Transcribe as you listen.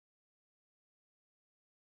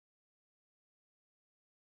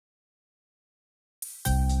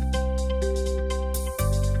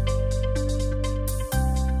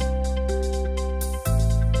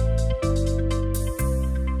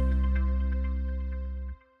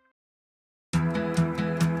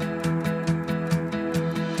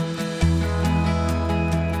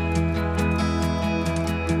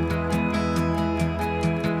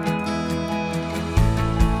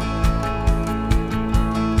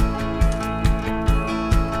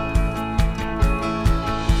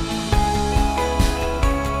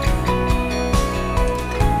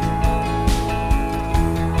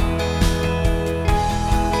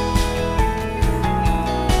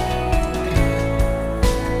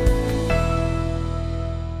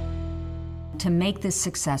to make this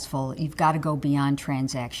successful, you've got to go beyond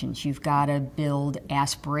transactions. You've got to build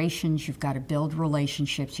aspirations. You've got to build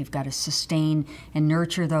relationships. You've got to sustain and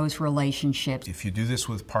nurture those relationships. If you do this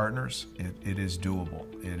with partners, it is doable.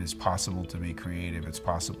 It is possible to be creative. It's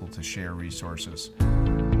possible to share resources.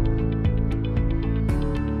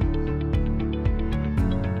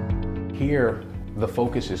 Here, the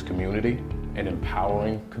focus is community and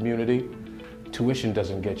empowering community. Tuition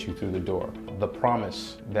doesn't get you through the door. The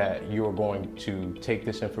promise that you're going to take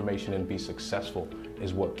this information and be successful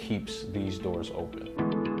is what keeps these doors open.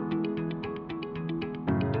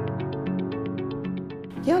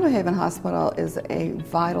 Yale New Haven Hospital is a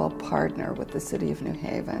vital partner with the City of New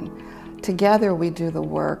Haven. Together we do the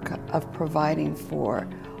work of providing for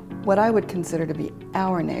what I would consider to be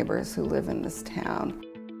our neighbors who live in this town.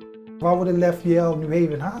 If I would have left Yale New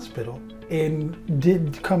Haven Hospital and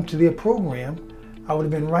didn't come to their program, I would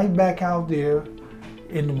have been right back out there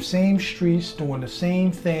in the same streets doing the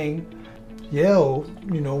same thing. Yale,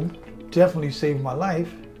 definitely saved my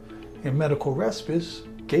life, and medical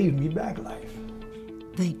respite gave me back life.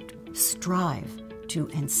 They strive to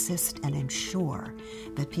insist and ensure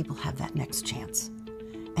that people have that next chance.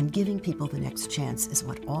 And giving people the next chance is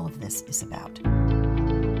what all of this is about.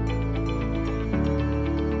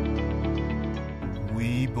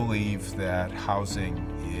 We believe that housing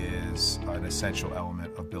is an essential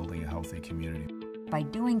element of building a healthy community. By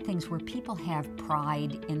doing things where people have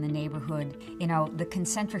pride in the neighborhood, the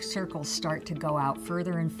concentric circles start to go out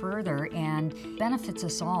further and further and benefits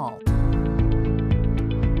us all.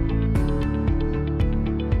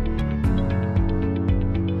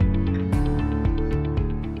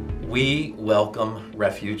 We welcome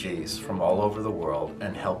refugees from all over the world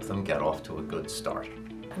and help them get off to a good start.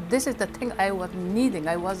 This is the thing I was needing.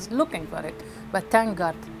 I was looking for it, but thank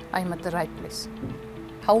God I'm at the right place.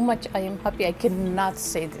 How much I am happy, I cannot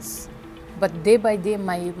say this. But day by day,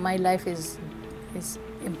 my life is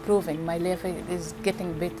improving. My life is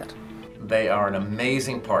getting better. They are an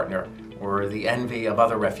amazing partner. We're the envy of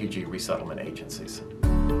other refugee resettlement agencies.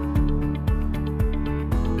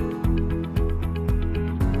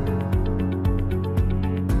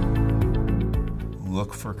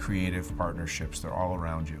 Look for creative partnerships. They're all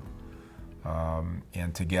around you.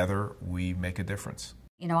 And together, we make a difference.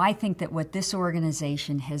 I think that what this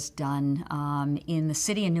organization has done in the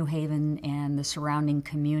city of New Haven and the surrounding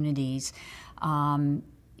communities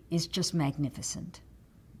is just magnificent.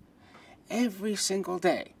 Every single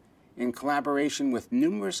day, in collaboration with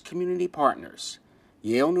numerous community partners,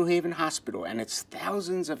 Yale New Haven Hospital and its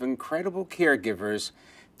thousands of incredible caregivers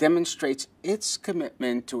demonstrates its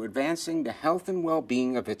commitment to advancing the health and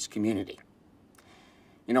well-being of its community.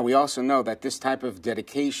 We also know that this type of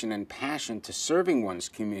dedication and passion to serving one's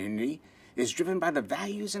community is driven by the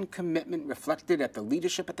values and commitment reflected at the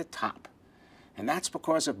leadership at the top. And that's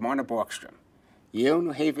because of Marna Borgstrom, Yale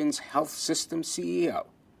New Haven's health system CEO,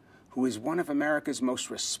 who is one of America's most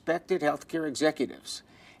respected healthcare executives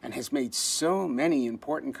and has made so many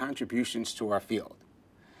important contributions to our field.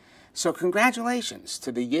 So congratulations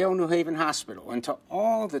to the Yale New Haven Hospital and to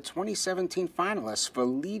all the 2017 finalists for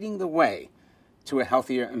leading the way to a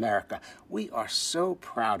healthier America. We are so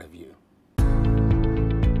proud of you.